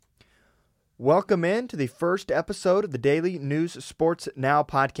Welcome in to the first episode of the Daily News Sports Now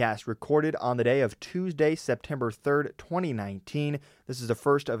podcast, recorded on the day of Tuesday, September 3rd, 2019. This is the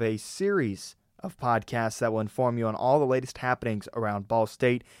first of a series of podcasts that will inform you on all the latest happenings around Ball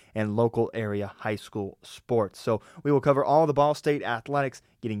State and local area high school sports. So we will cover all the Ball State athletics,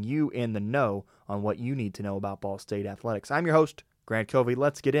 getting you in the know on what you need to know about Ball State athletics. I'm your host, Grant Covey.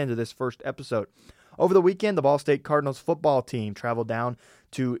 Let's get into this first episode. Over the weekend, the Ball State Cardinals football team traveled down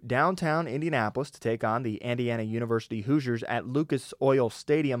to downtown Indianapolis to take on the Indiana University Hoosiers at Lucas Oil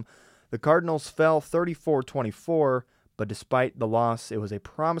Stadium. The Cardinals fell 34-24, but despite the loss, it was a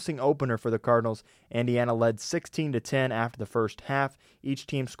promising opener for the Cardinals. Indiana led 16-10 after the first half. Each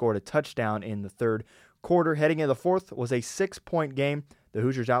team scored a touchdown in the third quarter. Heading into the fourth was a 6-point game. The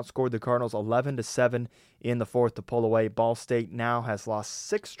Hoosiers outscored the Cardinals 11-7 in the fourth to pull away. Ball State now has lost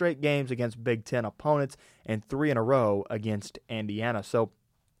 6 straight games against Big Ten opponents and 3 in a row against Indiana. So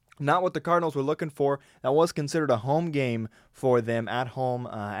not what the Cardinals were looking for. That was considered a home game for them at home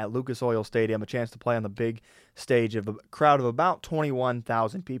at Lucas Oil Stadium, a chance to play on the big stage of a crowd of about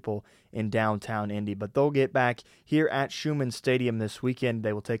 21,000 people in downtown Indy. But they'll get back here at Schumann Stadium this weekend.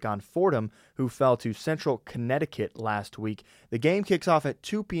 They will take on Fordham, who fell to Central Connecticut last week. The game kicks off at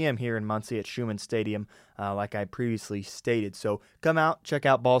 2 p.m. here in Muncie at Schumann Stadium, like I previously stated. So come out, check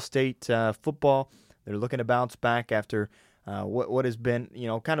out Ball State football. They're looking to bounce back after what has been,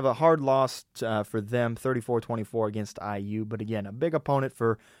 kind of a hard loss for them, 34-24 against IU. But again, a big opponent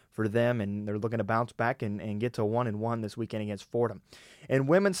for them, and they're looking to bounce back and get to 1-1 this weekend against Fordham. In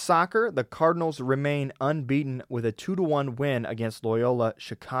women's soccer, the Cardinals remain unbeaten with a 2-1 win against Loyola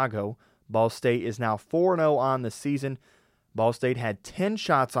Chicago. Ball State is now 4-0 on the season. Ball State had 10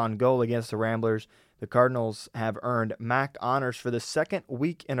 shots on goal against the Ramblers. The Cardinals have earned MAC honors for the second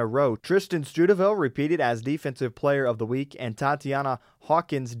week in a row. Tristan Studeville repeated as Defensive Player of the Week, and Tatiana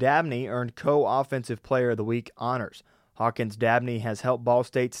Hawkins-Dabney earned Co-Offensive Player of the Week honors. Hawkins-Dabney has helped Ball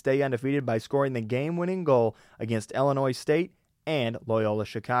State stay undefeated by scoring the game-winning goal against Illinois State and Loyola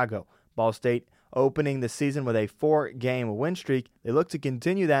Chicago. Ball State opening the season with a 4-game win streak. They look to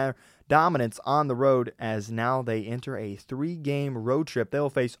continue their dominance on the road as now they enter a 3-game road trip. They will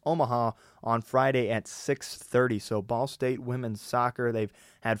face Omaha on Friday at 6:30. So Ball State women's soccer, they've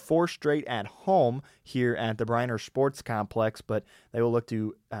had 4 straight at home here at the Briner Sports Complex, but they will look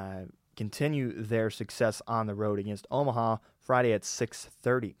to continue their success on the road against Omaha Friday at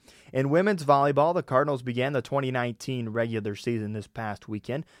 6:30. In women's volleyball, the Cardinals began the 2019 regular season this past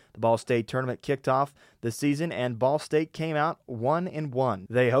weekend. The Ball State tournament kicked off the season, and Ball State came out 1-1.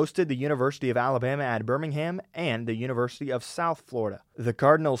 They hosted the University of Alabama at Birmingham and the University of South Florida. The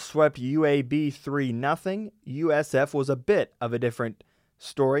Cardinals swept UAB 3-0. USF was a bit of a different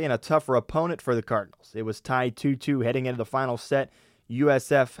story and a tougher opponent for the Cardinals. It was tied 2-2 heading into the final set.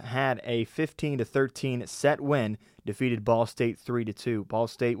 USF had a 15-13 set win, defeated Ball State 3-2. Ball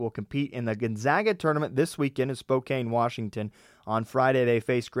State will compete in the Gonzaga tournament this weekend in Spokane, Washington. On Friday, they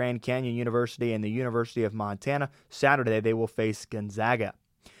face Grand Canyon University and the University of Montana. Saturday, they will face Gonzaga.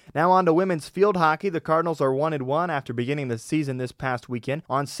 Now on to women's field hockey. The Cardinals are 1-1 after beginning the season this past weekend.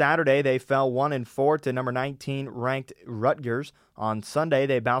 On Saturday, they fell 1-4 to number 19 ranked Rutgers. On Sunday,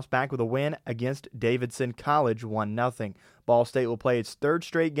 they bounced back with a win against Davidson College 1-0. Ball State will play its 3rd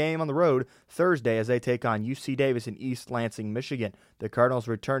straight game on the road Thursday as they take on UC Davis in East Lansing, Michigan. The Cardinals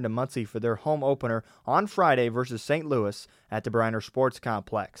return to Muncie for their home opener on Friday versus St. Louis at the Briner Sports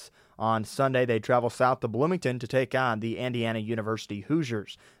Complex. On Sunday, they travel south to Bloomington to take on the Indiana University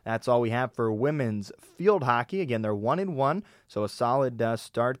Hoosiers. That's all we have for women's field hockey. Again, they're 1-1, so a solid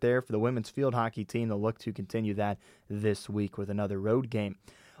start there for the women's field hockey team. They'll look to continue that this week with another road game.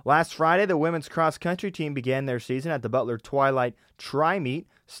 Last Friday, the women's cross-country team began their season at the Butler Twilight Tri-Meet.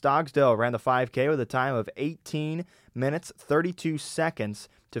 Stogsdale ran the 5K with a time of 18 minutes, 32 seconds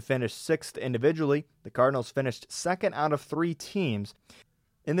to finish 6th individually. The Cardinals finished 2nd out of 3 teams.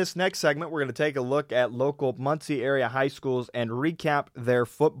 In this next segment, we're going to take a look at local Muncie area high schools and recap their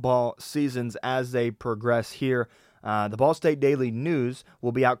football seasons as they progress here. The Ball State Daily News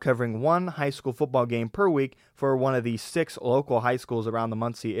will be out covering 1 high school football game per week for one of the 6 local high schools around the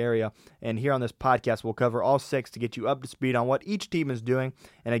Muncie area. And here on this podcast, we'll cover all 6 to get you up to speed on what each team is doing.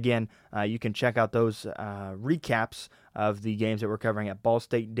 And again, you can check out those recaps of the games that we're covering at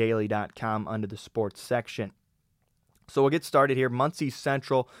ballstatedaily.com under the sports section. So we'll get started here. Muncie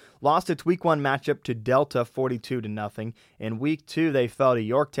Central lost its Week 1 matchup to Delta 42-0. In Week 2, they fell to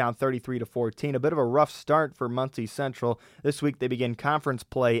Yorktown 33-14. A bit of a rough start for Muncie Central. This week, they begin conference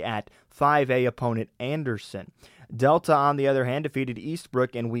play at 5A opponent Anderson. Delta, on the other hand, defeated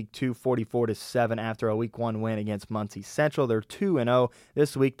Eastbrook in Week 2, 44-7 after a Week 1 win against Muncie Central. They're 2-0.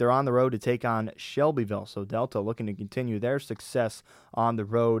 This week, they're on the road to take on Shelbyville. So Delta looking to continue their success on the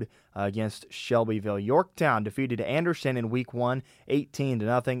road against Shelbyville. Yorktown defeated Anderson in Week 1,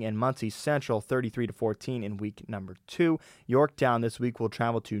 18-0, and Muncie Central 33-14 in Week number 2. Yorktown this week will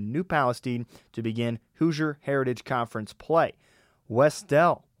travel to New Palestine to begin Hoosier Heritage Conference play.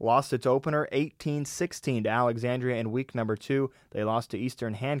 Westell lost its opener 18-16 to Alexandria in week number 2. They lost to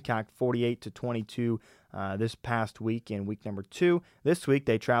Eastern Hancock 48-22 this past week in week number 2. This week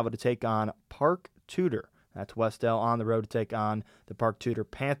they travel to take on Park Tudor. That's Westell on the road to take on the Park Tudor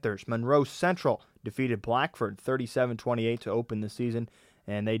Panthers. Monroe Central defeated Blackford 37-28 to open the season,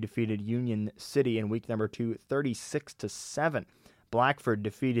 and they defeated Union City in week number 2 36-7. Blackford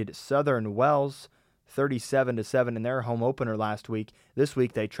defeated Southern Wells 37-7 in their home opener last week. This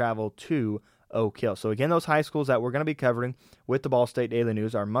week they travel to Oak Hill. So again, those high schools that we're going to be covering with the Ball State Daily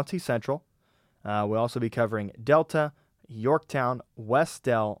News are Muncie Central. We'll also be covering Delta, Yorktown,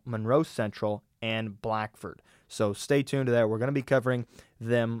 Westell, Monroe Central, and Blackford. So stay tuned to that. We're going to be covering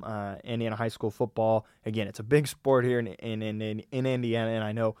them, Indiana high school football. Again, it's a big sport here in Indiana, and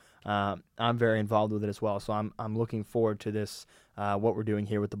I know I'm very involved with it as well. So I'm looking forward to this, what we're doing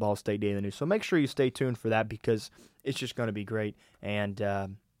here with the Ball State Daily News. So make sure you stay tuned for that because it's just going to be great. And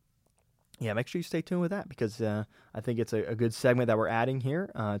make sure you stay tuned with that because I think it's a good segment that we're adding here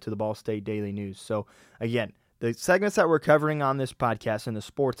to the Ball State Daily News. So again, the segments that we're covering on this podcast, and the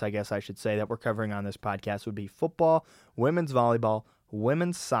sports, I guess I should say, that we're covering on this podcast would be football, women's volleyball,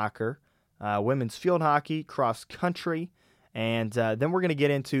 women's soccer, women's field hockey, cross country, and then we're going to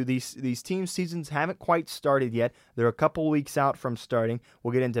get into these team seasons haven't quite started yet. They're a couple weeks out from starting.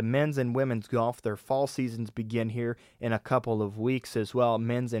 We'll get into men's and women's golf. Their fall seasons begin here in a couple of weeks as well.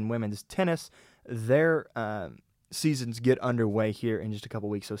 Men's and women's tennis, their seasons get underway here in just a couple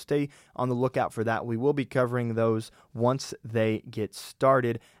weeks, so stay on the lookout for that. We will be covering those once they get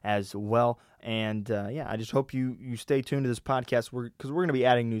started as well. And I just hope you stay tuned to this podcast because we're going to be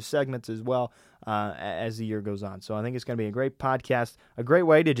adding new segments as well as the year goes on. So I think it's going to be a great podcast, a great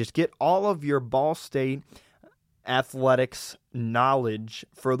way to just get all of your Ball State athletics knowledge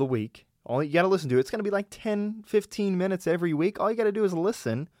for the week. All you got to listen to, it's going to be like 10, 15 minutes every week. All you got to do is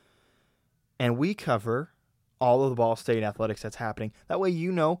listen, and we cover all of the Ball State athletics that's happening. That way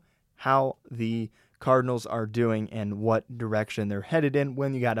you know how the Cardinals are doing and what direction they're headed in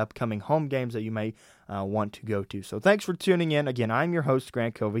when you got upcoming home games that you may want to go to. So thanks for tuning in. Again, I'm your host,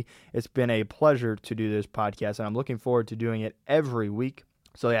 Grant Covey. It's been a pleasure to do this podcast, and I'm looking forward to doing it every week.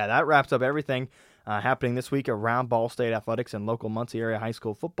 So that wraps up everything happening this week around Ball State athletics and local Muncie area high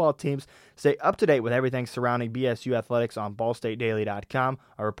school football teams. Stay up to date with everything surrounding BSU athletics on ballstatedaily.com.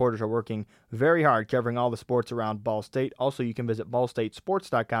 Our reporters are working very hard covering all the sports around Ball State. Also, you can visit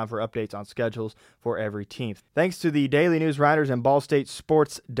ballstatesports.com for updates on schedules for every team. Thanks to the Daily News writers and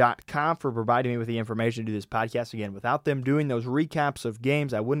ballstatesports.com for providing me with the information to do this podcast. Again, without them doing those recaps of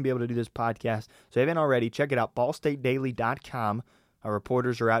games, I wouldn't be able to do this podcast. So if you haven't already, check it out, ballstatedaily.com. Our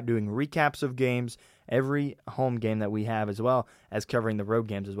reporters are out doing recaps of games, every home game that we have, as well as covering the road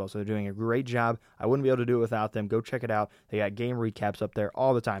games as well. So they're doing a great job. I wouldn't be able to do it without them. Go check it out. They got game recaps up there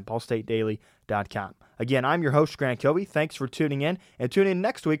all the time, ballstatedaily.com. Again, I'm your host, Grant Covey. Thanks for tuning in. And tune in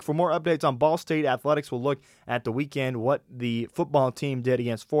next week for more updates on Ball State athletics. We'll look at the weekend, what the football team did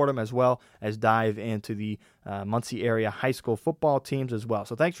against Fordham, as well as dive into the Muncie area high school football teams as well.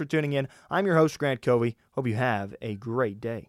 So thanks for tuning in. I'm your host, Grant Covey. Hope you have a great day.